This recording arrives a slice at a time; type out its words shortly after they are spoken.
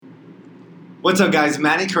What's up, guys?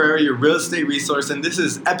 Manny Carrera, your real estate resource, and this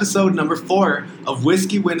is episode number 4 of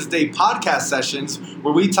Whiskey Wednesday podcast sessions,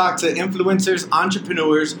 where we talk to influencers,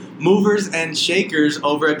 entrepreneurs, movers, and shakers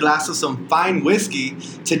over a glass of some fine whiskey.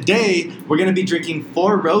 Today, we're going to be drinking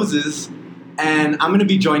Four Roses, and I'm going to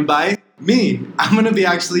be joined by me. I'm going to be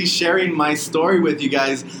actually sharing my story with you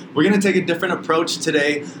guys. We're going to take a different approach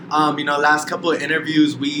today. Last couple of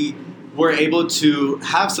interviews, we were able to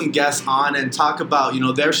have some guests on and talk about,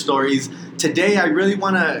 their stories. Today, I really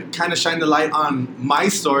want to kind of shine the light on my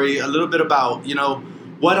story, a little bit about,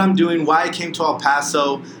 what I'm doing, why I came to El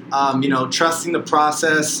Paso, trusting the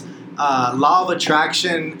process, law of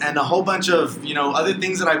attraction, and a whole bunch of, other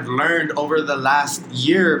things that I've learned over the last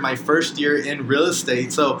year, my first year in real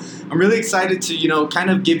estate. So I'm really excited to, kind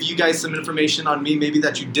of give you guys some information on me, maybe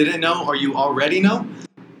that you didn't know or you already know.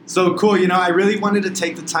 So cool, I really wanted to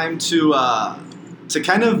take the time to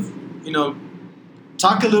kind of,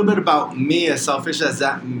 talk a little bit about me, as selfish as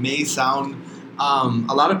that may sound.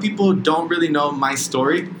 A lot of people don't really know my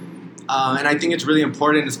story, and I think it's really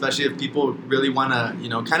important, especially if people really want to,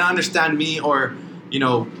 kind of understand me or,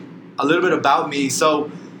 a little bit about me.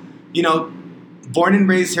 So, born and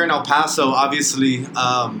raised here in El Paso, obviously.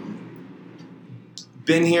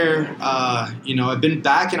 Been here, I've been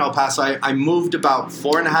back in El Paso. I moved about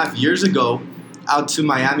 4.5 years ago out to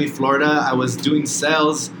Miami, Florida. I was doing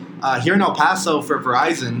sales here in El Paso for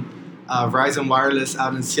Verizon Wireless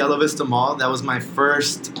out in Cielo Vista Mall. That was my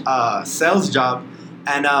first sales job.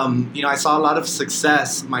 And, I saw a lot of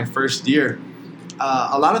success my first year.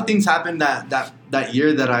 A lot of things happened that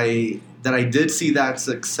year that I did see that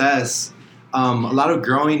success. A lot of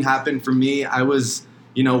growing happened for me. I was,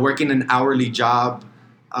 working an hourly job.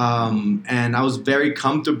 And I was very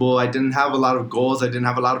comfortable. I didn't have a lot of goals. I didn't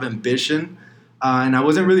have a lot of ambition. And I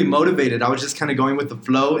wasn't really motivated. I was just kind of going with the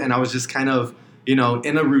flow, and I was just kind of, in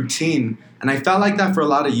a routine. And I felt like that for a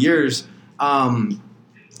lot of years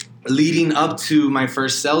leading up to my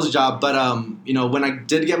first sales job. But, when I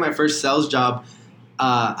did get my first sales job,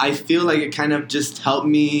 I feel like it kind of just helped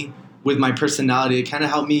me with my personality. It kind of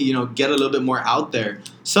helped me, get a little bit more out there.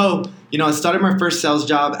 So, I started my first sales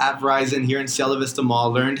job at Verizon here in Cielo Vista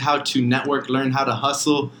Mall, learned how to network, learned how to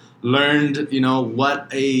hustle, learned, what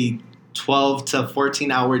a 12 to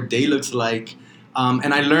 14 hour day looks like.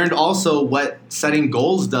 And I learned also what setting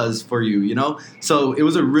goals does for you, So it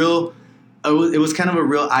was it was kind of a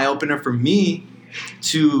real eye opener for me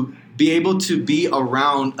to be able to be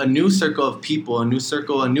around a new circle of people,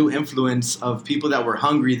 a new influence of people that were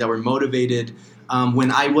hungry, that were motivated.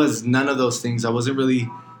 When I was none of those things, I wasn't really,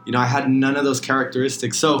 I had none of those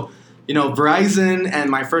characteristics. So, Verizon and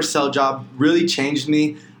my first sales job really changed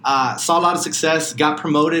me. Saw a lot of success, got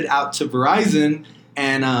promoted out to Verizon,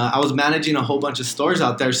 and I was managing a whole bunch of stores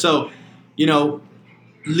out there. So,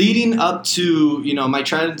 leading up to, my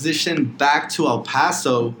transition back to El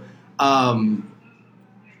Paso,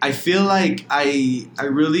 I feel like I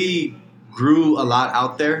really grew a lot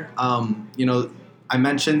out there. I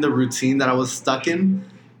mentioned the routine that I was stuck in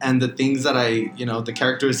and the things that the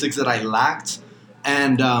characteristics that I lacked.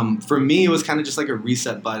 And for me, it was kind of just like a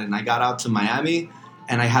reset button. I got out to Miami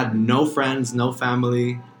and I had no friends, no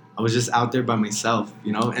family. I was just out there by myself,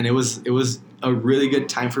 and it was a really good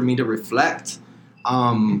time for me to reflect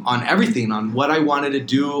on everything, on what I wanted to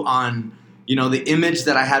do, on, the image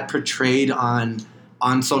that I had portrayed on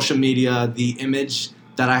social media, the image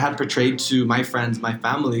that I had portrayed to my friends, my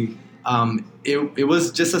family. It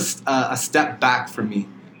was just a step back for me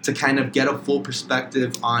to kind of get a full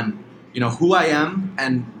perspective on, who I am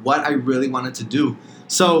and what I really wanted to do.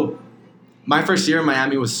 So my first year in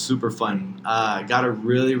Miami was super fun. Got a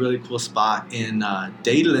really, really cool spot in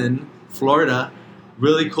Dadeland, Florida.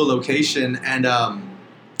 Really cool location. And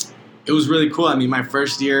it was really cool. I mean, my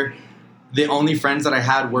first year, the only friends that I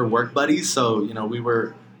had were work buddies. So, we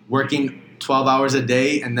were working 12 hours a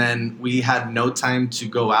day, and then we had no time to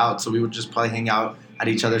go out. So we would just probably hang out at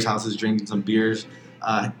each other's houses, drinking some beers,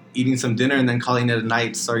 eating some dinner, and then calling it a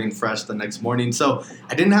night, starting fresh the next morning. So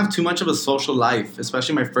I didn't have too much of a social life,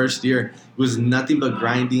 especially my first year. It was nothing but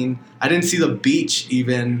grinding. I didn't see the beach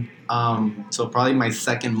even so probably my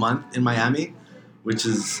second month in Miami, which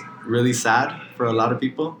is really sad for a lot of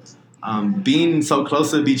people. Being so close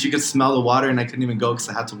to the beach, you could smell the water, and I couldn't even go because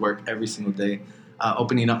I had to work every single day,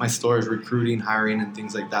 opening up my stores, recruiting, hiring, and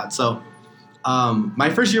things like that. So my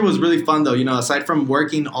first year was really fun, though. Aside from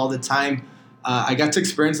working all the time, I got to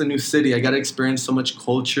experience a new city. I got to experience so much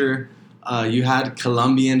culture. You had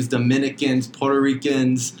Colombians, Dominicans, Puerto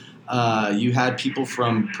Ricans. You had people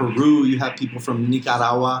from Peru. You had people from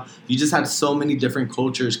Nicaragua. You just had so many different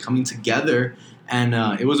cultures coming together. And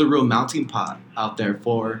it was a real melting pot out there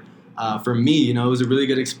for for me. You know, it was a really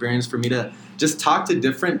good experience for me to just talk to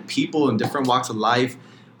different people in different walks of life.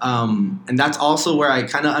 And that's also where I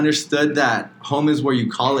kind of understood that home is where you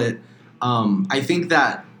call it. I think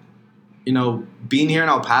that, you know, being here in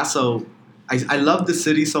El Paso, I loved the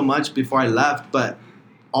city so much before I left, but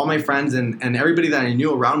all my friends and everybody that I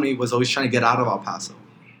knew around me was always trying to get out of El Paso.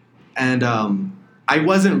 And I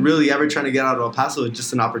wasn't really ever trying to get out of El Paso.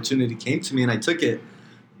 Just an opportunity came to me and I took it.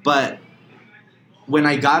 But when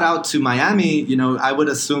I got out to Miami, you know, I would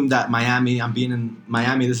assume that I'm being in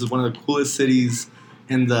Miami, this is one of the coolest cities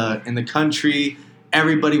in the country.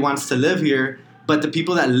 Everybody wants to live here. But the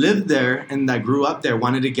people that lived there and that grew up there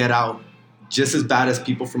wanted to get out just as bad as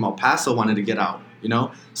people from El Paso wanted to get out, you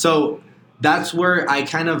know? So that's where I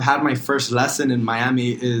kind of had my first lesson in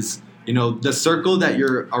Miami is, you know, the circle that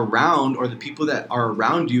you're around or the people that are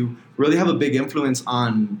around you really have a big influence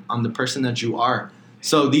on the person that you are.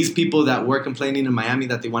 So these people that were complaining in Miami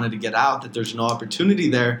that they wanted to get out, that there's no opportunity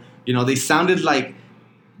there, you know, they sounded like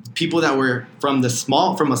people that were from a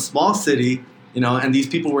small city, you know, and these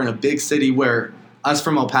people were in a big city where us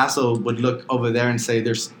from El Paso would look over there and say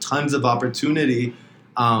there's tons of opportunity.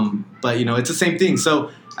 But, you know, it's the same thing.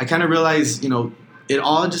 So I kind of realized, you know, it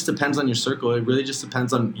all just depends on your circle. It really just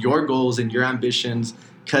depends on your goals and your ambitions,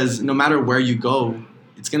 because no matter where you go,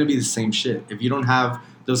 it's going to be the same shit. If you don't have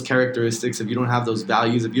those characteristics, if you don't have those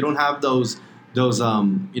values, if you don't have those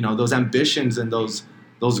you know, those ambitions and those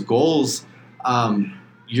goals,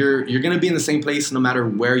 you're going to be in the same place no matter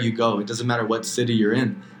where you go. It doesn't matter what city you're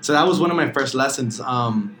in. So that was one of my first lessons.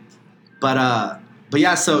 But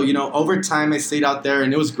yeah, so, you know, over time I stayed out there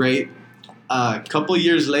and it was great. A couple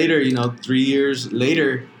years later, you know, 3 years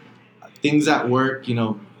later, things at work, you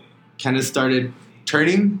know, kind of started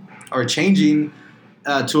turning or changing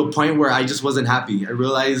to a point where I just wasn't happy. I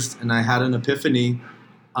realized, and I had an epiphany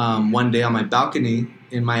one day on my balcony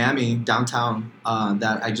in Miami, downtown,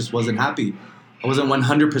 that I just wasn't happy. I wasn't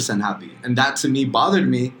 100% happy. And that to me bothered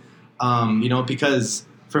me, you know, because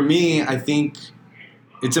for me, I think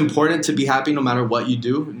it's important to be happy no matter what you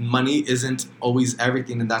do. Money isn't always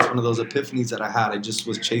everything, and that's one of those epiphanies that I had. I just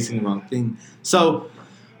was chasing the wrong thing. So,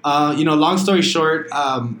 you know, long story short,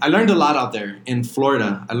 I learned a lot out there in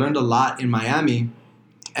Florida. I learned a lot in Miami.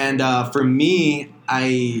 And for me,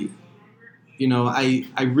 I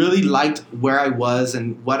really liked where I was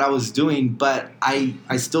and what I was doing, but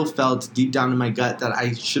I still felt deep down in my gut that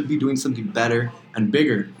I should be doing something better and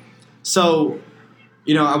bigger. So,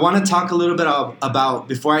 you know, I want to talk a little bit about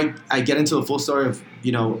before I get into the full story of,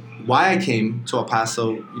 you know, why I came to El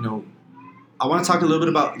Paso. You know, I want to talk a little bit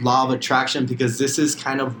about law of attraction, because this is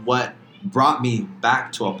kind of what brought me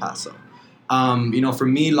back to El Paso. You know, for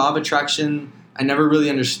me, law of attraction, I never really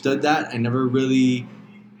understood that. I never really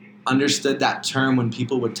understood that term when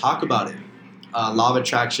people would talk about it. Law of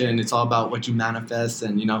attraction, it's all about what you manifest,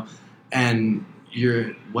 and, you know, and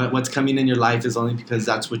what's coming in your life is only because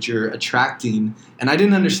that's what you're attracting. And I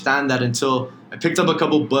didn't understand that until I picked up a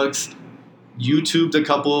couple books, YouTubed a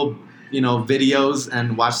couple, you know, videos,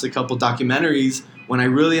 and watched a couple documentaries, when I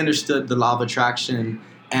really understood the law of attraction.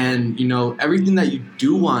 And, you know, everything that you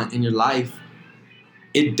do want in your life,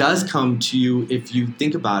 it does come to you if you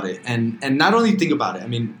think about it. And not only think about it, I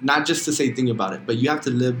mean, not just to say think about it, but you have to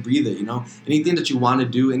live, breathe it, you know. Anything that you want to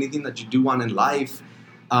do, anything that you do want in life,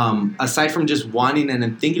 aside from just wanting it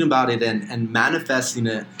and thinking about it and manifesting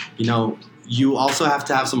it, you know, you also have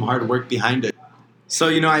to have some hard work behind it. So,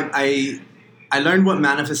 you know, I learned what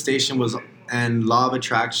manifestation was and law of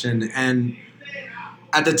attraction. And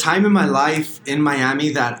at the time in my life in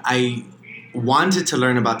Miami that I wanted to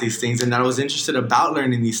learn about these things and that I was interested about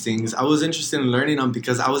learning these things, I was interested in learning them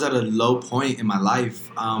because I was at a low point in my life.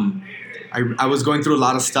 I was going through a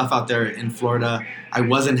lot of stuff out there in Florida. I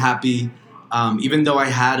wasn't happy. Even though I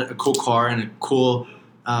had a cool car and a cool,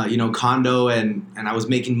 you know, condo and I was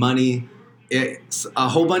making money, a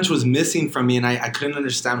whole bunch was missing from me, and I couldn't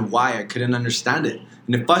understand why. I couldn't understand it,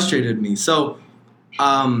 and it frustrated me. So,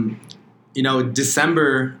 you know,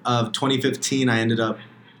 December of 2015, I ended up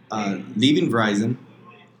leaving Verizon,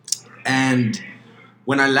 and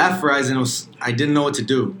when I left Verizon, I didn't know what to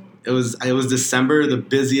do. It was December, the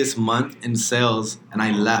busiest month in sales, and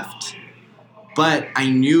I left. But I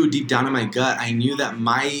knew deep down in my gut, I knew that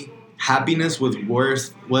my happiness was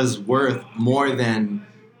worth more than,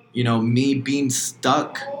 you know, me being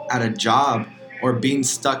stuck at a job or being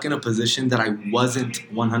stuck in a position that I wasn't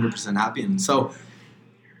 100% happy in. So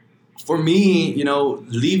for me, you know,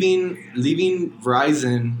 leaving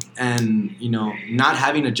Verizon and, you know, not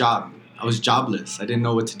having a job, I was jobless. I didn't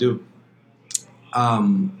know what to do.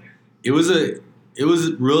 It was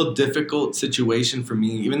a real difficult situation for me,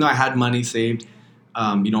 even though I had money saved.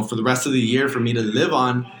 for the rest of the year for me to live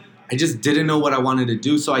on. I just didn't know what I wanted to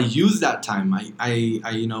do, so I used that time.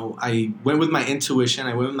 I went with my intuition,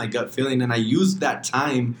 I went with my gut feeling, and I used that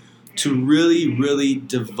time to really, really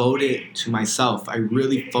devote it to myself. I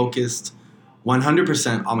really focused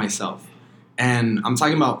 100% on myself, and I'm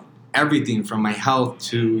talking about everything from my health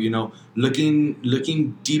to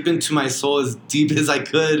looking deep into my soul, as deep as I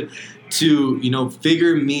could, to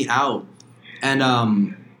figure me out.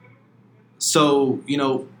 And so,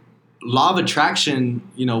 law of attraction,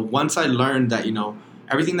 once I learned that,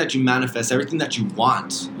 everything that you manifest, everything that you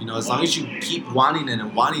want, as long as you keep wanting it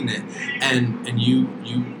and wanting it, and you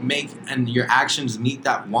make, and your actions meet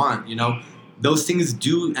that want, those things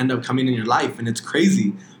do end up coming in your life, and it's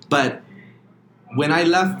crazy. But when I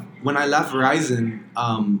left Verizon,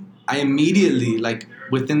 I immediately, like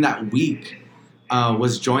within that week,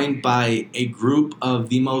 was joined by a group of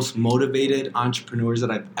the most motivated entrepreneurs that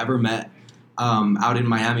I've ever met. Out in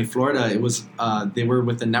Miami, Florida. It was they were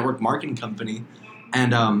with a network marketing company,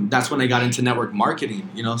 and that's when I got into network marketing.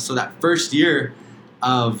 So that first year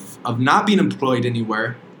of not being employed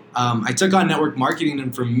anywhere, I took on network marketing,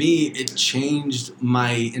 and for me, it changed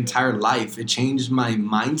my entire life. It changed my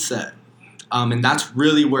mindset, and that's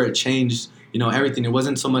really where it changed. Everything. It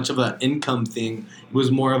wasn't so much of an income thing. It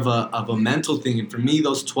was more of a mental thing. And for me,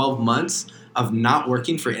 those 12 months of not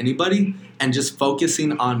working for anybody and just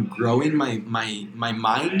focusing on growing my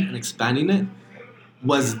mind and expanding it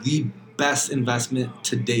was the best investment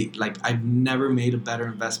to date. Like, I've never made a better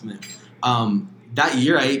investment. That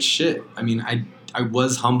year I ate shit. I mean, I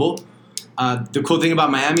was humble. The cool thing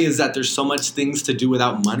about Miami is that there's so much things to do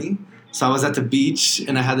without money. So I was at the beach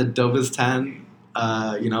and I had the dopest tan,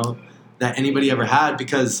 that anybody ever had,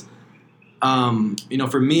 because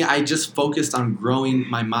for me, I just focused on growing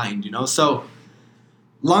my mind, So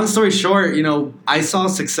long story short, I saw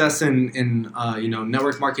success in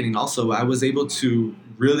network marketing also. I was able to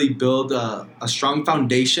really build a strong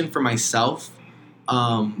foundation for myself,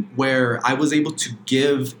 where I was able to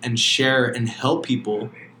give and share and help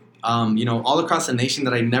people, all across the nation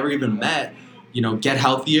that I never even met, get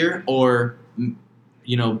healthier or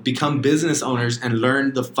become business owners and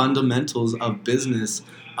learn the fundamentals of business.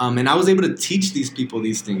 And I was able to teach these people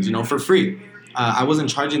these things, for free. I wasn't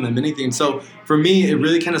charging them anything. So for me, it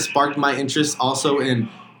really kind of sparked my interest also in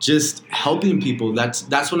just helping people.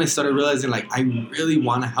 That's when I started realizing, like, I really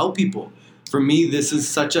want to help people. For me, this is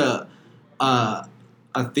such a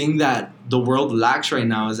thing that the world lacks right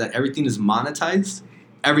now, is that everything is monetized.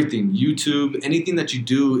 Everything, YouTube, anything that you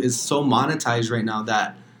do is so monetized right now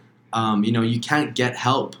that you can't get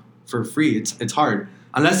help for free. It's hard.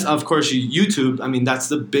 Unless, of course, YouTube. I mean, that's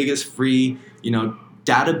the biggest free,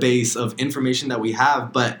 database of information that we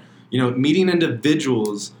have. But, meeting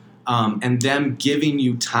individuals and them giving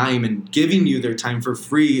you time and giving you their time for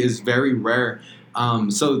free is very rare.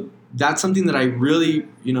 So that's something that I really,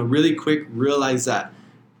 really quick realized, that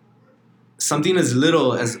something as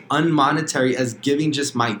little as unmonetary as giving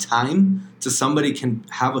just my time to somebody can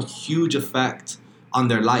have a huge effect on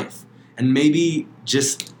their life, and maybe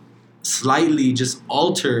just slightly just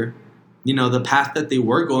alter, the path that they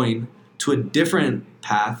were going to a different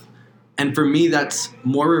path. And for me, that's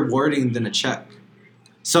more rewarding than a check.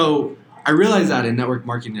 So I realized that in network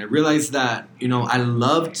marketing. I realized that, I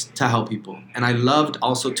loved to help people, and I loved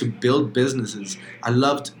also to build businesses. I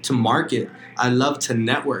loved to market. I loved to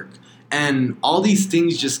network. And all these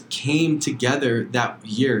things just came together that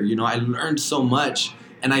year. I learned so much.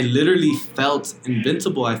 And I literally felt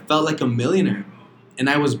invincible. I felt like a millionaire. And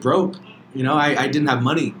I was broke. I didn't have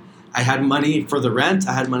money. I had money for the rent.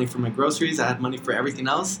 I had money for my groceries. I had money for everything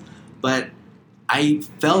else. But I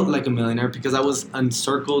felt like a millionaire because I was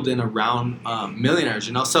encircled and around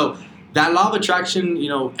millionaires, So that law of attraction,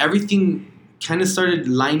 everything kind of started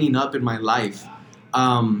lining up in my life.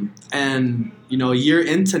 And, a year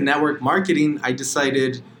into network marketing, I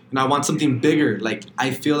decided, I want something bigger. Like,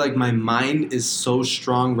 I feel like my mind is so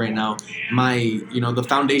strong right now. The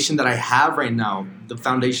foundation that I have right now, the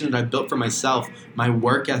foundation that I built for myself, my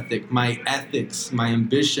work ethic, my ethics, my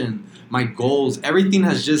ambition, my goals, everything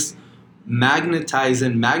has just magnetized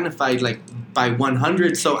and magnified like by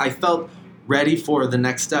 100. So I felt ready for the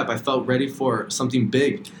next step. I felt ready for something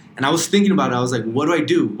big. And I was thinking about it. I was like, what do I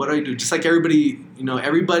do? What do I do? Just like everybody,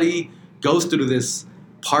 everybody goes through this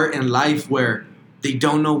part in life where they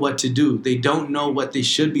don't know what to do. They don't know what they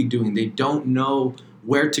should be doing. They don't know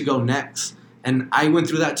where to go next. And I went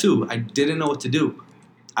through that too. I didn't know what to do.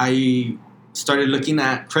 I started looking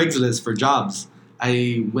at Craigslist for jobs.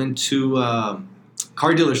 I went to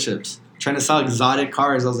car dealerships trying to sell exotic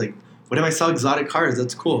cars. I was like, what if I sell exotic cars?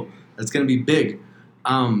 That's cool. That's going to be big.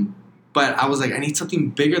 But I was like, I need something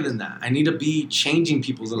bigger than that. I need to be changing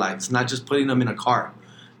people's lives, not just putting them in a car.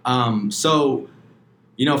 So,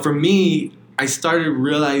 for me, I started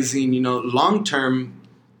realizing, long term,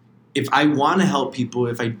 if I want to help people,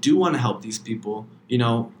 if I do want to help these people,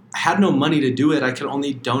 I had no money to do it. I could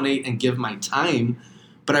only donate and give my time.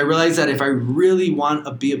 But I realized that if I really want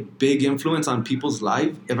to be a big influence on people's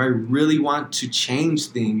life, if I really want to change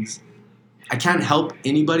things, I can't help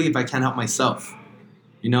anybody if I can't help myself.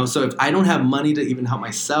 So if I don't have money to even help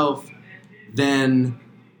myself, then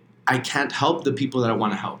I can't help the people that I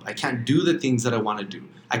want to help. I can't do the things that I want to do.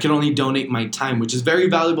 I can only donate my time, which is very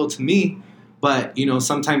valuable to me. But,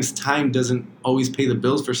 sometimes time doesn't always pay the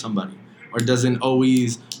bills for somebody, or doesn't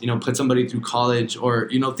always, put somebody through college, or,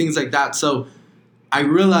 things like that. So I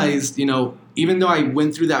realized, even though I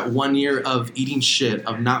went through that 1 year of eating shit,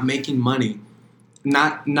 of not making money,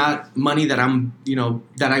 not money that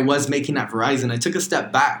that I was making at Verizon, I took a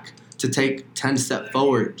step back to take 10 steps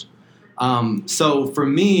forward. So for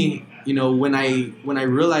me, when I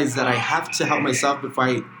realized that I have to help myself before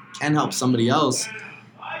I can help somebody else,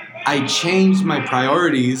 I changed my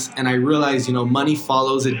priorities, and I realized, money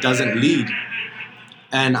follows, it doesn't lead.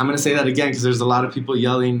 And I'm going to say that again because there's a lot of people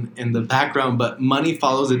yelling in the background, but money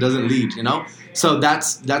follows, it doesn't lead, So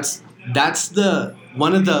that's the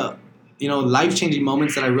one of the, life-changing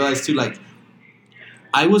moments that I realized too. Like,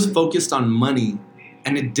 I was focused on money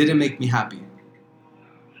and it didn't make me happy.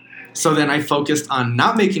 So then I focused on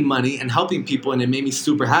not making money and helping people, and it made me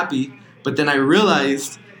super happy. But then I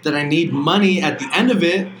realized that I need money at the end of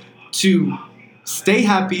it to stay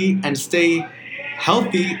happy and stay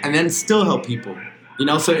healthy and then still help people.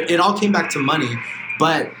 So it all came back to money.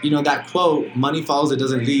 But, that quote, money follows, it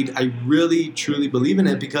doesn't lead, I really, truly believe in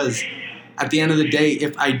it, because at the end of the day,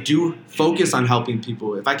 if I do focus on helping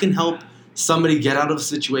people, if I can help somebody get out of a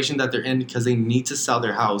situation that they're in because they need to sell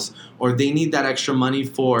their house, or they need that extra money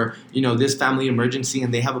for, this family emergency,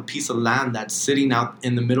 and they have a piece of land that's sitting out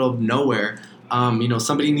in the middle of nowhere.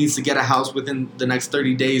 Somebody needs to get a house within the next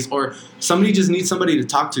 30 days, or somebody just needs somebody to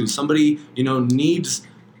talk to. Somebody, needs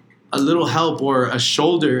a little help or a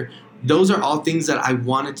shoulder. Those are all things that I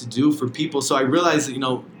wanted to do for people. So I realized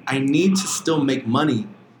that, I need to still make money,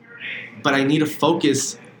 but I need to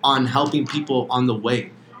focus on helping people on the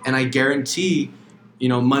way. And I guarantee,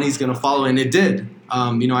 money's going to follow. And it did.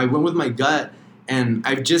 I went with my gut, and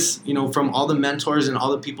I've just, from all the mentors and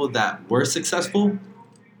all the people that were successful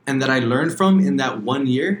and that I learned from in that 1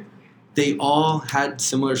 year, they all had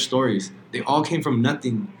similar stories. They all came from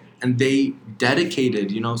nothing, and they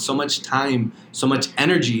dedicated, so much time, so much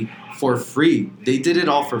energy for free. They did it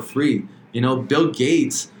all for free. Bill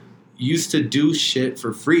Gates used to do shit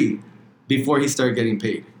for free before he started getting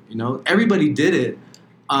paid. Everybody did it.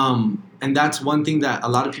 And that's one thing that a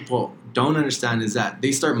lot of people don't understand, is that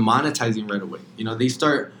they start monetizing right away. They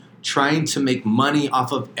start trying to make money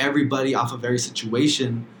off of everybody, off of every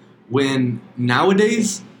situation, when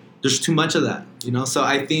nowadays there's too much of that. So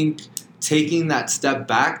I think taking that step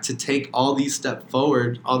back to take all these steps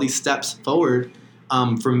forward,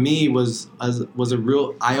 for me was a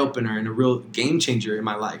real eye-opener and a real game changer in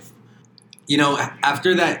my life.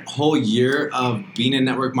 After that whole year of being in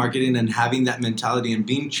network marketing and having that mentality and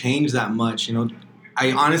being changed that much,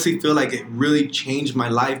 I honestly feel like it really changed my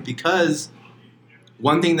life, because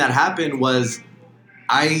one thing that happened was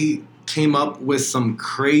I came up with some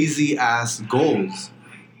crazy ass goals.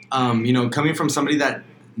 Coming from somebody that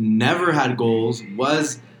never had goals,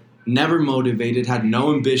 was never motivated, had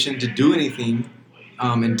no ambition to do anything,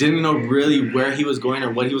 and didn't know really where he was going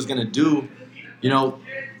or what he was going to do.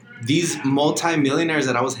 These multi-millionaires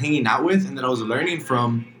that I was hanging out with and that I was learning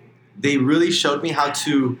from, they really showed me how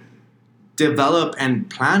to develop and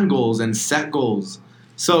plan goals and set goals.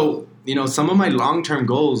 So, some of my long-term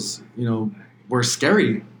goals, were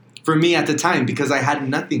scary for me at the time, because I had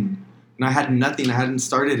nothing. I hadn't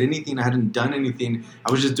started anything. I hadn't done anything.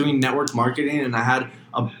 I was just doing network marketing, and I had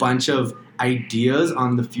a bunch of ideas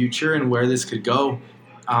on the future and where this could go.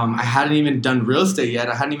 I hadn't even done real estate yet.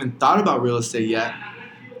 I hadn't even thought about real estate yet.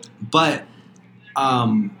 But,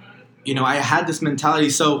 I had this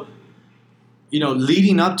mentality. So,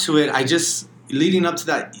 leading up to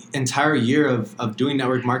that entire year of doing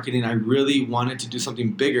network marketing, I really wanted to do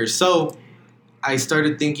something bigger. So I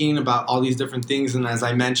started thinking about all these different things. And as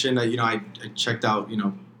I mentioned, I checked out,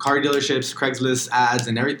 car dealerships, Craigslist ads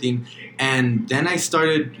and everything. And then I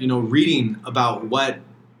started, reading about what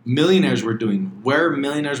millionaires were doing, where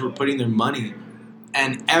millionaires were putting their money.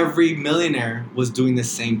 And every millionaire was doing the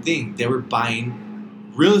same thing. They were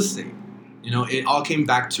buying real estate. It all came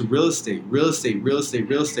back to real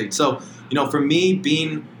estate. So, for me,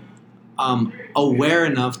 being aware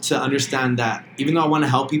enough to understand that even though I want to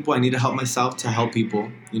help people, I need to help myself to help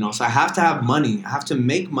people. So I have to have money. I have to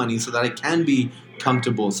make money so that I can be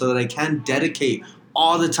comfortable, so that I can dedicate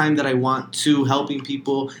all the time that I want to helping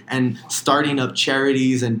people and starting up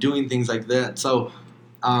charities and doing things like that. So,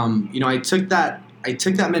 I took that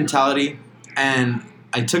mentality, and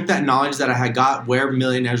I took that knowledge that I had got where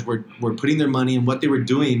millionaires were putting their money and what they were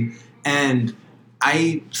doing, and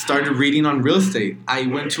I started reading on real estate. I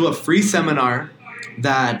went to a free seminar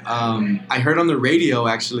that I heard on the radio,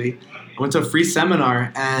 actually. I went to a free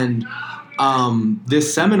seminar, and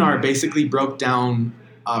this seminar basically broke down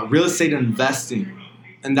real estate investing.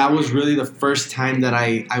 And that was really the first time that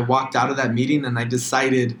I walked out of that meeting and I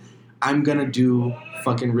decided I'm going to do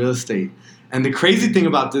fucking real estate. And the crazy thing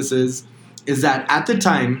about this is that at the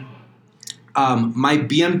time, my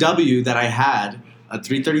BMW that I had, a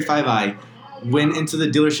 335i, went into the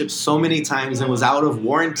dealership so many times and was out of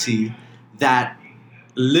warranty that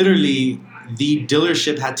literally the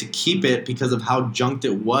dealership had to keep it because of how junked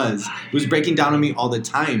it was. It was breaking down on me all the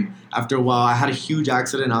time. After a while, I had a huge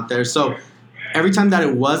accident out there. So every time that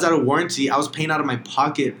it was out of warranty, I was paying out of my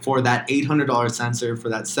pocket for that $800 sensor, for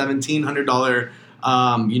that $1,700,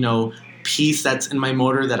 piece that's in my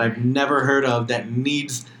motor that I've never heard of, that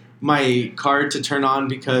needs my car to turn on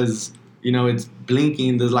because it's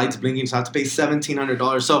blinking, the light's blinking, so I have to pay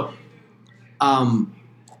 $1,700. So, I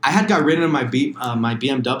had got rid of my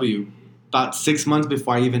BMW about 6 months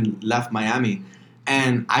before I even left Miami,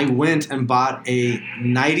 and I went and bought a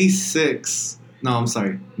 96. No, I'm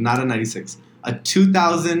sorry, not a 96. A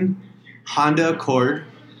 2000 Honda Accord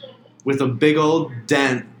with a big old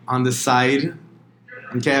dent on the side.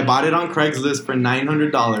 Okay, I bought it on Craigslist for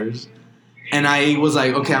 $900, and I was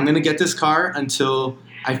like, okay, I'm gonna get this car until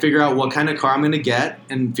I figure out what kind of car I'm going to get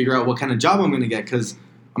and figure out what kind of job I'm going to get, because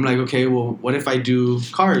I'm like, okay, well, what if I do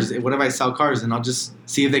cars? What if I sell cars? And I'll just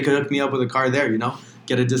see if they could hook me up with a car there,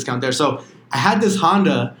 get a discount there. So I had this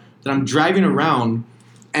Honda that I'm driving around,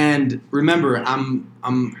 and remember, I'm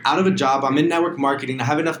out of a job. I'm in network marketing. I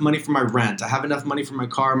have enough money for my rent. I have enough money for my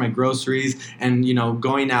car, my groceries, and,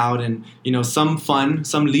 going out and, some fun,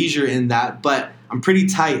 some leisure in that. But I'm pretty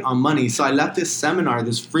tight on money. So I left this seminar,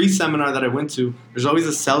 this free seminar that I went to. There's always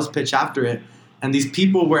a sales pitch after it. And these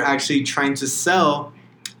people were actually trying to sell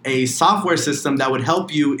a software system that would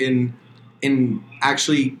help you in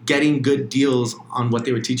actually getting good deals on what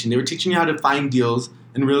they were teaching. They were teaching you how to find deals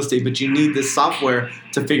in real estate, but you need this software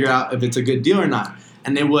to figure out if it's a good deal or not.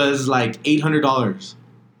 And it was like $800.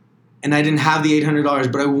 And I didn't have the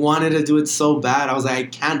 $800, but I wanted to do it so bad. I was like, I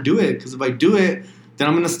can't do it, because if I do it, then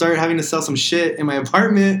I'm going to start having to sell some shit in my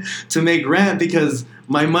apartment to make rent, because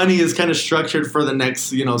my money is kind of structured for the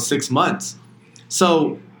next, 6 months.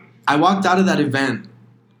 So I walked out of that event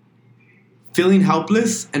feeling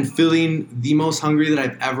helpless and feeling the most hungry that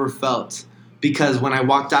I've ever felt. Because when I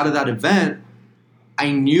walked out of that event,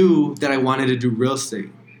 I knew that I wanted to do real estate.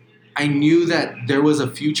 I knew that there was a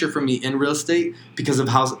future for me in real estate because of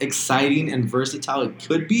how exciting and versatile it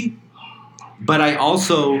could be. But I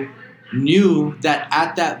also knew that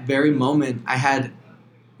at that very moment, I had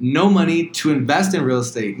no money to invest in real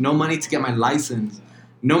estate, no money to get my license,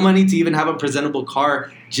 no money to even have a presentable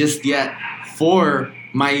car just yet for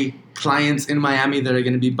my clients in Miami that are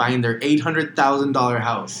going to be buying their $800,000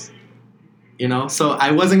 house. So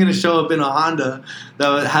I wasn't going to show up in a Honda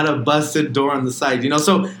that had a busted door on the side.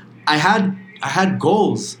 So I had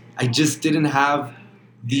goals. I just didn't have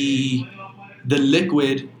the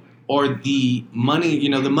liquid or the money,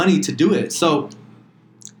 the money to do it. So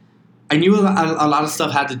I knew a lot of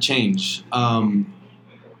stuff had to change. I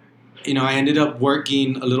ended up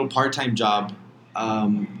working a little part-time job,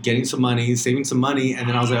 getting some money, saving some money, and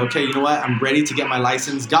then I was like, okay, you know what? I'm ready to get my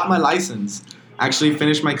license. Got my license. Actually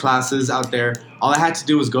finished my classes out there. All I had to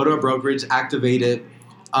do was go to a brokerage, activate it.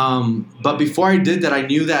 But before I did that, I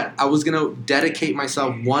knew that I was going to dedicate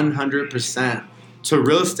myself 100% to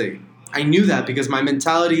real estate. I knew that because my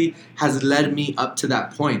mentality has led me up to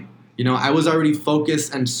that point. I was already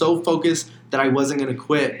focused, and so focused that I wasn't going to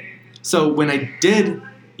quit. So when I did,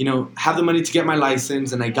 have the money to get my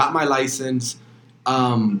license, and I got my license,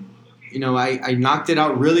 I knocked it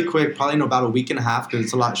out really quick, probably in about a week and a half, because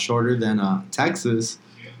it's a lot shorter than Texas.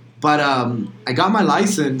 But I got my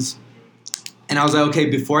license, and I was like, okay,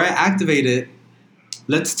 before I activate it,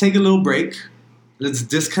 let's take a little break. Let's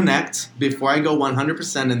disconnect before I go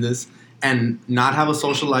 100% in this and not have a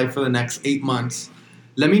social life for the next 8 months.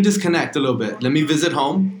 Let me disconnect a little bit. Let me visit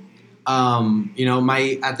home.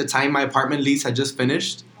 At the time, my apartment lease had just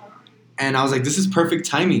finished. And I was like, this is perfect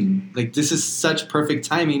timing. Like, this is such perfect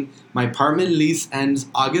timing. My apartment lease ends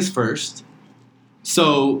August 1st.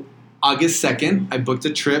 So August 2nd, I booked a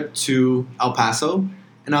trip to El Paso.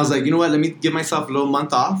 And I was like, you know what? Let me give myself a little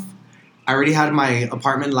month off. I already had my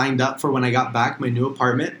apartment lined up for when I got back, my new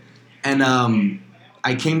apartment. And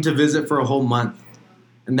I came to visit for a whole month.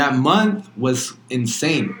 And that month was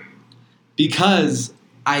insane because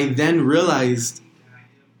I then realized,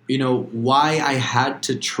 why I had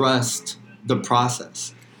to trust the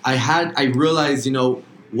process. I realized,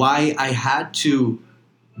 why I had to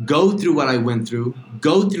go through what I went through,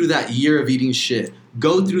 go through that year of eating shit,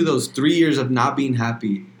 go through those 3 years of not being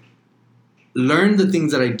happy, learn the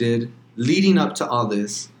things that I did leading up to all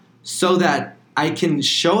this so that I can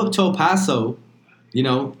show up to El Paso,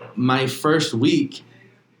 my first week,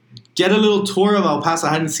 get a little tour of El Paso.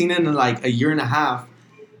 I hadn't seen it in like a year and a half.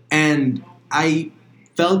 And I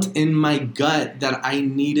felt in my gut that I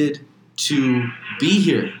needed to be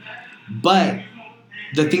here. But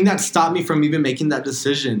the thing that stopped me from even making that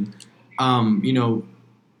decision,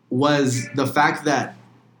 was the fact that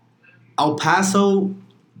El Paso,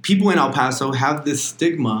 people in El Paso have this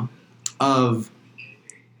stigma of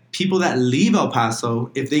people that leave El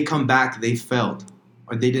Paso, if they come back, they failed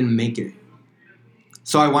or they didn't make it.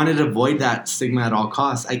 So I wanted to avoid that stigma at all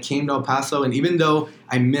costs. I came to El Paso, and even though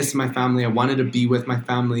I missed my family, I wanted to be with my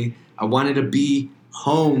family, I wanted to be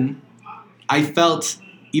home, I felt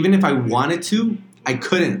even if I wanted to, I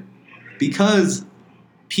couldn't because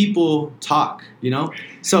people talk,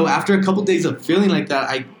 So after a couple days of feeling like that,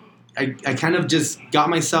 I kind of just got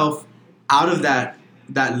myself out of that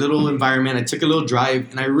little environment. I took a little drive,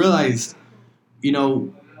 and I realized,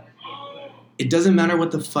 it doesn't matter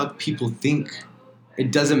what the fuck people think.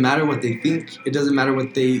 It doesn't matter what they think. It doesn't matter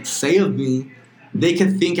what they say of me. They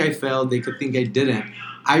could think I failed. They could think I didn't.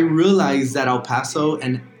 I realized that El Paso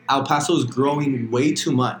is growing way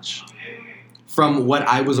too much from what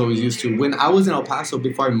I was always used to. When I was in El Paso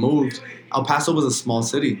before I moved, El Paso was a small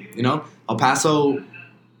city, El Paso,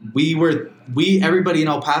 everybody in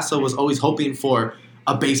El Paso was always hoping for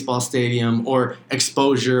a baseball stadium or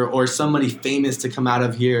exposure or somebody famous to come out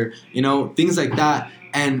of here, things like that.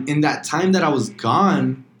 And in that time that I was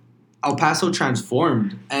gone, El Paso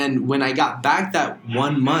transformed. And when I got back that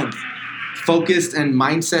 1 month, focused and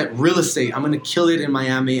mindset, real estate, I'm going to kill it in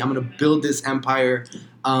Miami. I'm going to build this empire.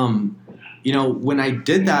 When I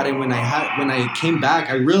did that and when I came back,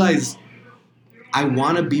 I realized I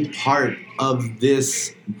want to be part of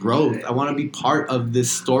this growth. I want to be part of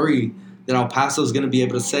this story that El Paso is going to be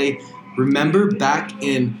able to say, remember back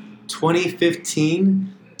in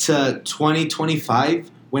 2015 to 2025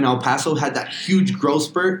 when El Paso had that huge growth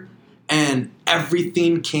spurt and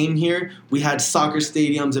everything came here. We had soccer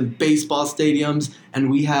stadiums and baseball stadiums, and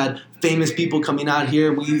we had famous people coming out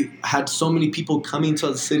here. We had so many people coming to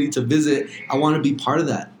the city to visit. I want to be part of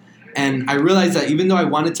that. And I realized that even though I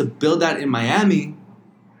wanted to build that in Miami,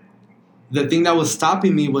 the thing that was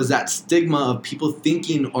stopping me was that stigma of people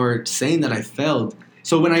thinking or saying that I failed.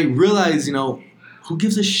 So when I realized, who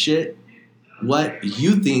gives a shit what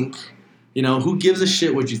you think? Who gives a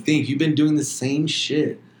shit what you think? You've been doing the same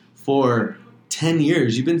shit for 10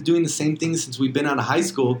 years. You've been doing the same thing since we've been out of high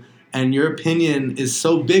school, and your opinion is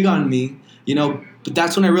so big on me, but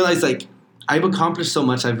that's when I realized, I've accomplished so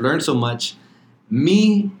much, I've learned so much.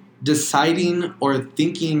 Me deciding or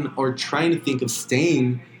thinking or trying to think of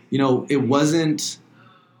staying, it wasn't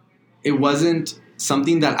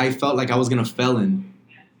something that I felt like I was going to fail in.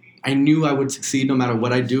 I knew I would succeed no matter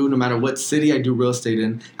what I do, no matter what city I do real estate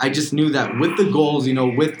in. I just knew that with the goals,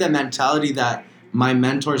 with the mentality that my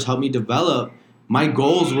mentors helped me develop, my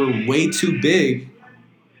goals were way too big.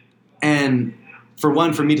 And for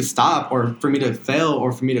one, for me to stop or for me to fail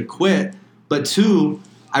or for me to quit. But two,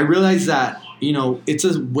 I realized that, it's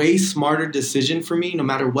a way smarter decision for me, no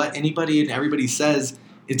matter what anybody and everybody says.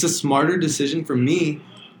 It's a smarter decision for me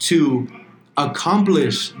to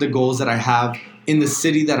accomplish the goals that I have in the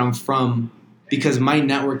city that I'm from because my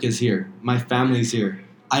network is here. My family's here.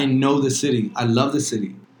 I know the city. I love the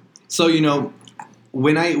city. So,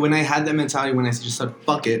 when I had that mentality, when I just said,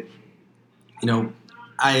 fuck it,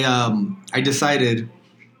 I decided,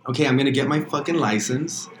 okay, I'm going to get my fucking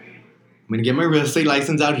license. I'm going to get my real estate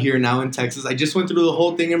license out here now in Texas. I just went through the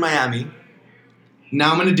whole thing in Miami.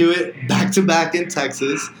 Now I'm going to do it back to back in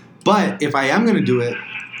Texas. But if I am going to do it,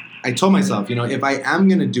 I told myself, if I am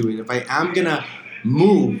going to do it, if I am going to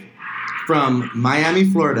move from Miami,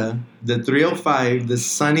 Florida, the 305, the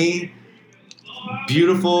sunny,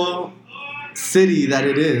 beautiful city that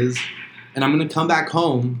it is, and I'm going to come back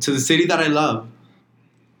home to the city that I love,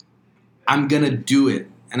 I'm going to do it.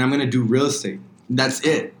 And I'm going to do real estate. That's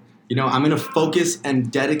it. I'm going to focus and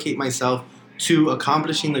dedicate myself to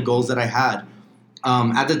accomplishing the goals that I had.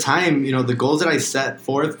 At the time, the goals that I set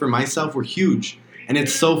forth for myself were huge. And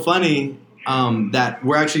it's so funny that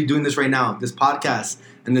we're actually doing this right now, this podcast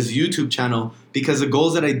and this YouTube channel, because the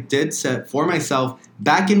goals that I did set for myself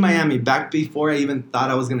back in Miami, back before I even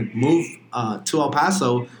thought I was going to move to El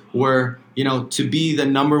Paso, were, to be the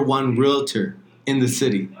number one realtor in the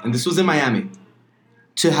city. And this was in Miami.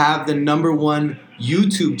 To have the number one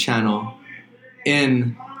YouTube channel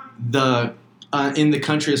in the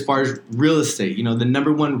country as far as real estate, the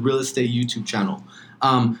number one real estate YouTube channel.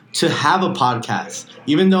 To have a podcast,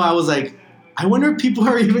 even though I was like, I wonder if people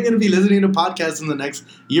are even going to be listening to podcasts in the next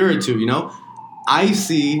year or two, I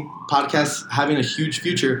see podcasts having a huge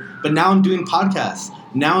future, but now I'm doing podcasts.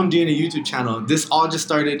 Now I'm doing a YouTube channel. This all just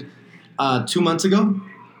started 2 months ago,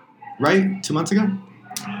 right? 2 months ago?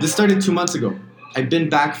 This started 2 months ago. I've been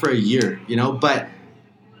back for a year, but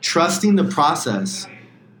trusting the process,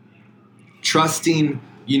 trusting,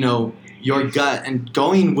 your gut and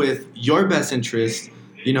going with your best interest,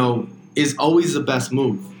 is always the best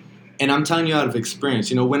move. And I'm telling you out of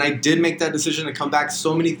experience, when I did make that decision to come back,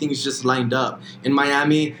 so many things just lined up. In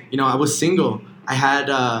Miami, I was single. I had,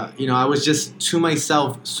 I was just to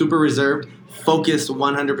myself, super reserved, focused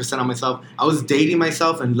 100% on myself. I was dating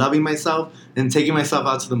myself and loving myself and taking myself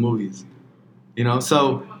out to the movies,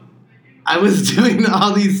 so I was doing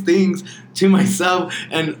all these things to myself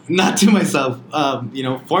and not to myself,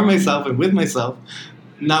 for myself and with myself,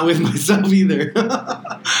 not with myself either.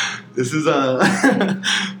 This is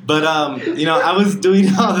but I was doing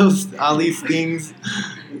all these things.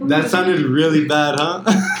 That sounded really bad, huh?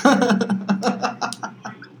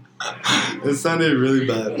 It sounded really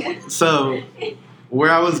bad. So, where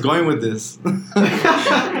I was going with this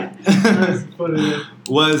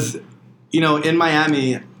was, in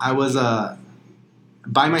Miami, I was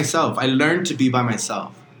by myself. I learned to be by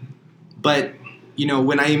myself. But,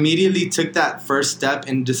 when I immediately took that first step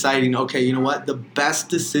in deciding, okay, you know what? The best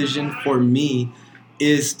decision for me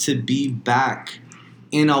is to be back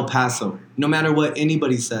in El Paso. No matter what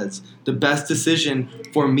anybody says, the best decision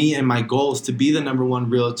for me and my goals to be the number one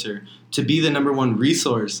realtor, to be the number one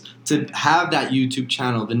resource, to have that YouTube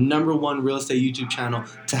channel, the number one real estate YouTube channel,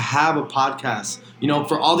 to have a podcast,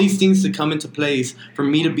 for all these things to come into place, for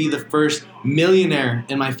me to be the first millionaire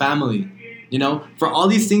in my family, for all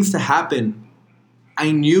these things to happen,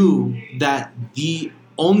 I knew that the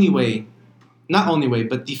only way, not only way,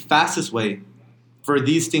 but the fastest way for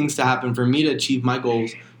these things to happen, for me to achieve my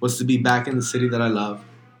goals, was to be back in the city that I love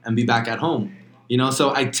and be back at home.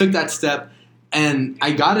 So I took that step, and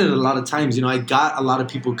I got it a lot of times. I got a lot of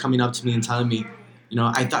people coming up to me and telling me,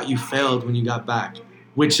 I thought you failed when you got back,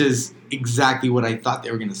 which is exactly what I thought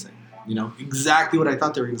they were going to say. Exactly what I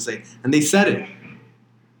thought they were going to say. And they said it.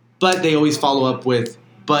 But they always follow up with,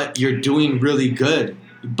 but you're doing really good.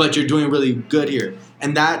 But you're doing really good here.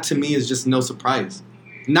 And that, to me, is just no surprise.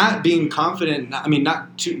 Not being confident,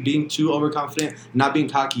 being too overconfident, not being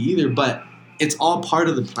cocky either, but it's all part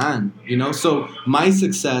of the plan, So my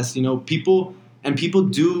success, people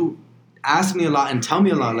do ask me a lot and tell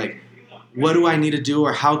me a lot, like, what do I need to do,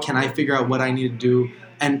 or how can I figure out what I need to do?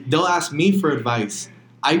 And they'll ask me for advice.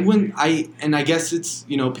 I guess it's,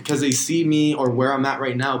 because they see me or where I'm at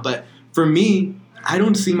right now. But for me, I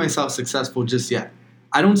don't see myself successful just yet.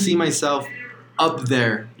 I don't see myself up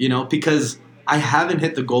there, because I haven't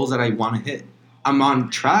hit the goals that I want to hit. I'm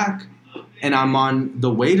on track and I'm on the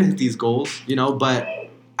way to hit these goals, but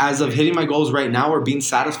as of hitting my goals right now or being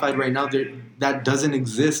satisfied right now, that doesn't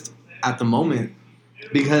exist at the moment,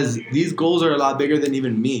 because these goals are a lot bigger than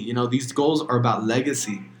even me. These goals are about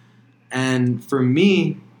legacy. And for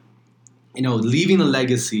me, leaving a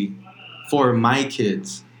legacy for my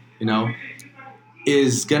kids,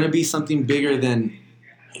 is going to be something bigger than,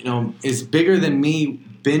 is bigger than me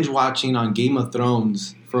binge watching on Game of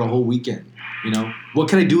Thrones for a whole weekend. What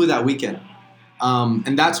can I do with that weekend?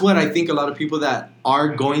 And that's what I think a lot of people that are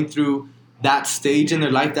going through that stage in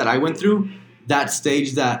their life that I went through, that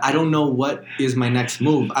stage that I don't know what is my next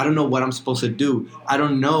move. I don't know what I'm supposed to do. I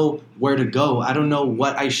don't know where to go. I don't know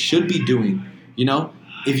what I should be doing.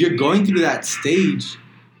 If you're going through that stage,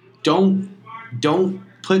 don't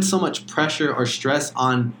put so much pressure or stress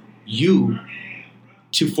on you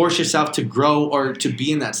to force yourself to grow or to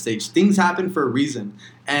be in that stage. Things happen for a reason.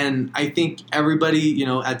 And I think everybody,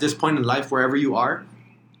 at this point in life, wherever you are,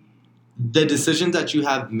 the decisions that you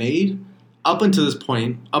have made up until this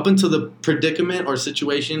point, up until the predicament or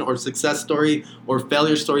situation or success story or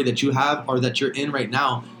failure story that you have or that you're in right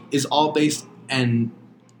now, is all based and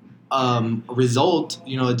result,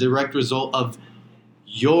 a direct result of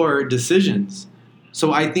your decisions.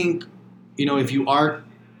 So I think, if you are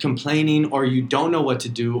complaining or you don't know what to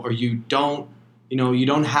do or you don't, you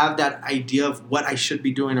don't have that idea of what I should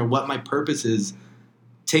be doing or what my purpose is,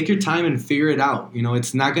 take your time and figure it out.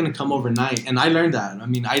 It's not going to come overnight. And I learned that. I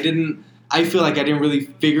mean, I feel like I didn't really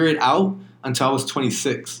figure it out until I was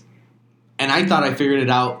 26. And I thought I figured it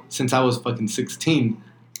out since I was fucking 16.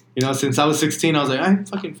 Since I was 16, I was like, I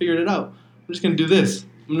fucking figured it out. I'm just going to do this.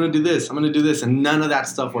 I'm going to do this. I'm going to do this. And none of that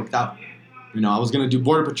stuff worked out. I was going to do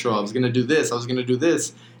Border Patrol. I was going to do this. I was going to do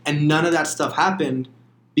this. And none of that stuff happened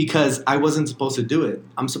because I wasn't supposed to do it.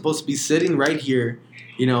 I'm supposed to be sitting right here,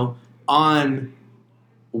 on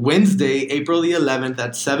Wednesday, April the 11th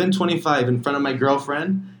at 7:25 in front of my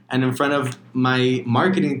girlfriend and in front of my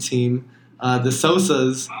marketing team, the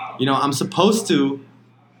Sosas. I'm supposed to...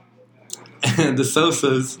 the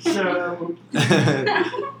Sosas.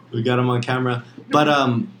 We got them on camera. But,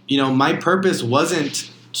 my purpose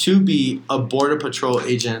wasn't to be a Border Patrol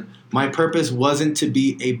agent. My purpose wasn't to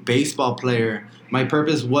be a baseball player. My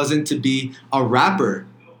purpose wasn't to be a rapper.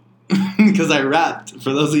 Because I rapped.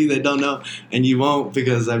 For those of you that don't know, and you won't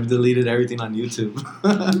because I've deleted everything on YouTube.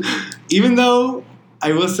 Even though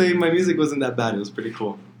I will say my music wasn't that bad. It was pretty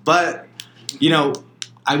cool. But,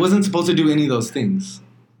 I wasn't supposed to do any of those things.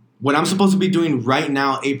 What I'm supposed to be doing right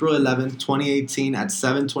now, April 11th, 2018 at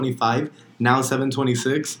 7:25, now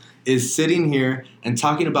 7:26, is sitting here and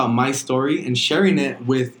talking about my story and sharing it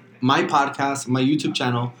with my podcast, my YouTube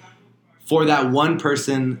channel, for that one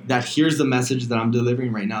person that hears the message that I'm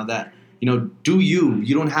delivering right now that, do you.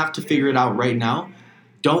 You don't have to figure it out right now.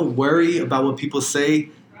 Don't worry about what people say.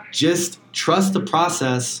 Just trust the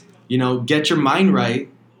process, get your mind right,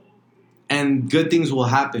 and good things will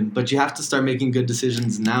happen. But you have to start making good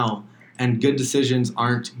decisions now. And good decisions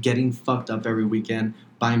aren't getting fucked up every weekend,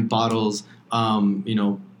 buying bottles,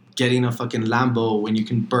 getting a fucking Lambo when you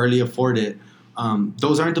can barely afford it.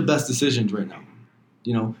 Those aren't the best decisions right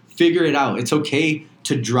now. Figure it out. It's okay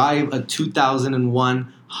to drive a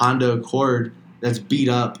 2001 Honda Accord that's beat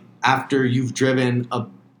up after you've driven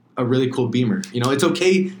a really cool Beamer. It's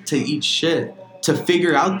okay to eat shit, to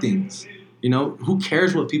figure out things. Who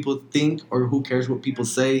cares what people think or who cares what people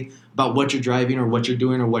say about what you're driving or what you're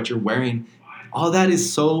doing or what you're wearing? All that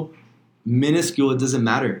is so minuscule, it doesn't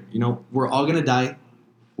matter. We're all going to die.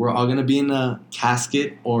 We're all going to be in a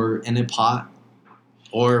casket or in a pot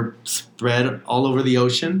or spread all over the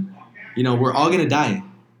ocean. We're all going to die.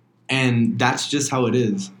 And that's just how it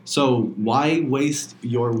is. So why waste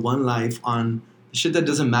your one life on shit that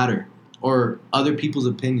doesn't matter or other people's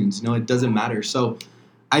opinions? It doesn't matter. So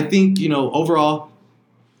I think, overall,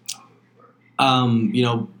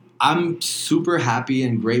 I'm super happy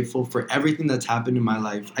and grateful for everything that's happened in my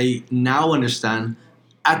life. I now understand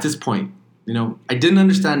at this point, I didn't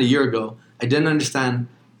understand a year ago. I didn't understand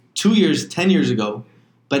 2 years, 10 years ago.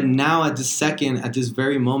 But now at this second, at this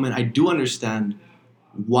very moment, I do understand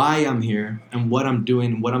why I'm here and what I'm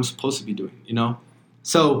doing and what I'm supposed to be doing,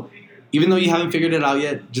 So even though you haven't figured it out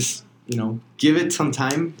yet, just, give it some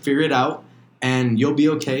time, figure it out, and you'll be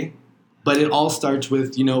okay. But it all starts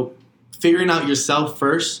with, figuring out yourself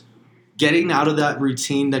first, getting out of that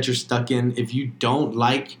routine that you're stuck in. If you don't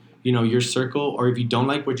like, your circle, or if you don't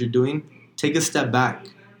like what you're doing, take a step back.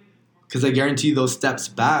 Because I guarantee you those steps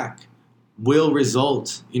back will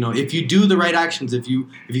result, if you do the right actions, if you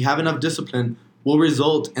have enough discipline, will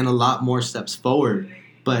result in a lot more steps forward.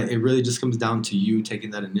 But it really just comes down to you taking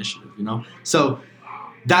that initiative, So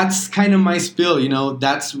that's kind of my spiel,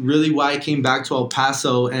 That's really why I came back to El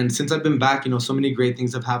Paso. And since I've been back, so many great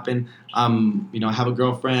things have happened. I have a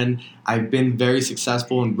girlfriend. I've been very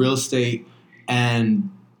successful in real estate, and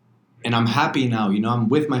I'm happy now. I'm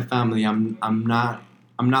with my family. I'm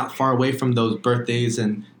not far away from those birthdays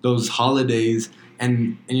and those holidays,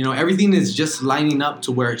 and everything is just lining up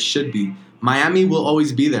to where it should be. Miami will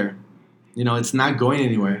always be there. It's not going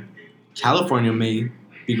anywhere. California may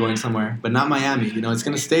be going somewhere, but not Miami. It's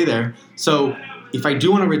going to stay there. So if I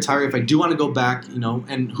do want to retire, if I do want to go back,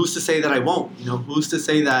 and who's to say that I won't? Who's to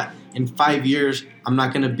say that in 5 years I'm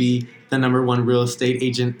not going to be the number one real estate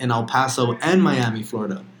agent in El Paso and Miami,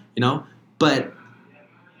 Florida? But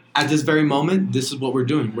at this very moment, this is what we're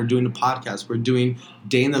doing. We're doing a podcast. We're doing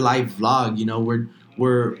day in the life vlog.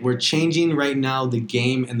 We're changing right now the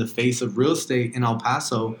game and the face of real estate in El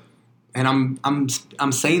Paso. And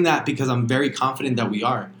I'm saying that because I'm very confident that we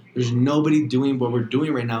are. There's nobody doing what we're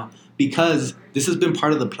doing right now because this has been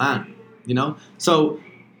part of the plan, So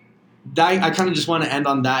I kind of just want to end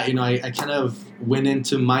on that. I kind of went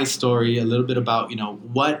into my story a little bit about,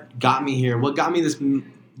 what got me here, what got me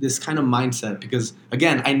this kind of mindset. Because,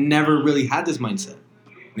 again, I never really had this mindset,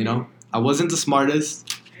 I wasn't the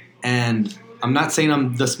smartest, and I'm not saying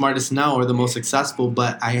I'm the smartest now or the most successful,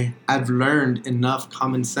 but I've learned enough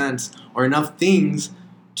common sense or enough things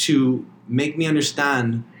to make me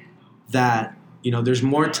understand that, there's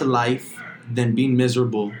more to life than being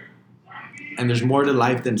miserable, and there's more to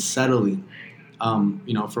life than settling,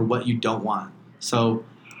 for what you don't want. So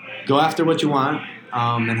go after what you want,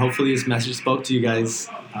 and hopefully this message spoke to you guys.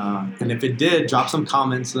 And if it did, drop some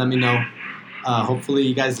comments. Let me know. Hopefully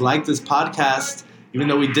you guys like this podcast, even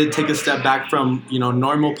though we did take a step back from,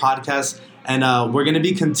 normal podcasts. And we're going to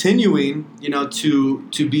be continuing,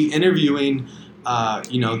 to be interviewing,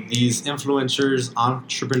 these influencers,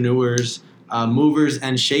 entrepreneurs, movers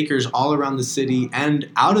and shakers all around the city and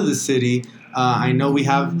out of the city. I know we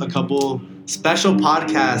have a couple special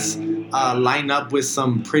podcasts lined up with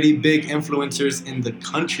some pretty big influencers in the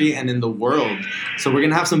country and in the world. So we're going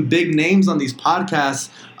to have some big names on these podcasts.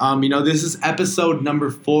 This is episode number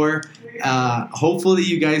 4. Hopefully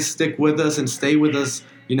you guys stick with us and stay with us.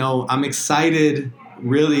 I'm excited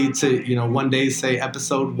really to, one day say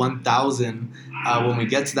episode 1000 when we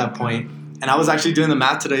get to that point. And I was actually doing the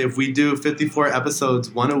math today. If we do 54 episodes,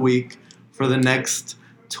 one a week for the next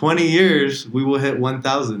 20 years, we will hit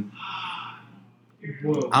 1,000.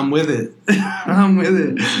 Whoa. I'm with it. I'm with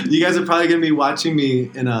it. You guys are probably going to be watching me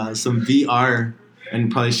in some VR and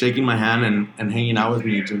probably shaking my hand and hanging out with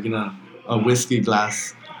me, drinking a whiskey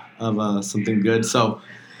glass of something good. So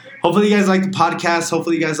hopefully you guys like the podcast.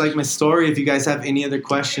 Hopefully you guys like my story. If you guys have any other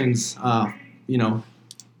questions,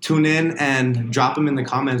 tune in and drop them in the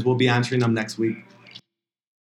comments. We'll be answering them next week.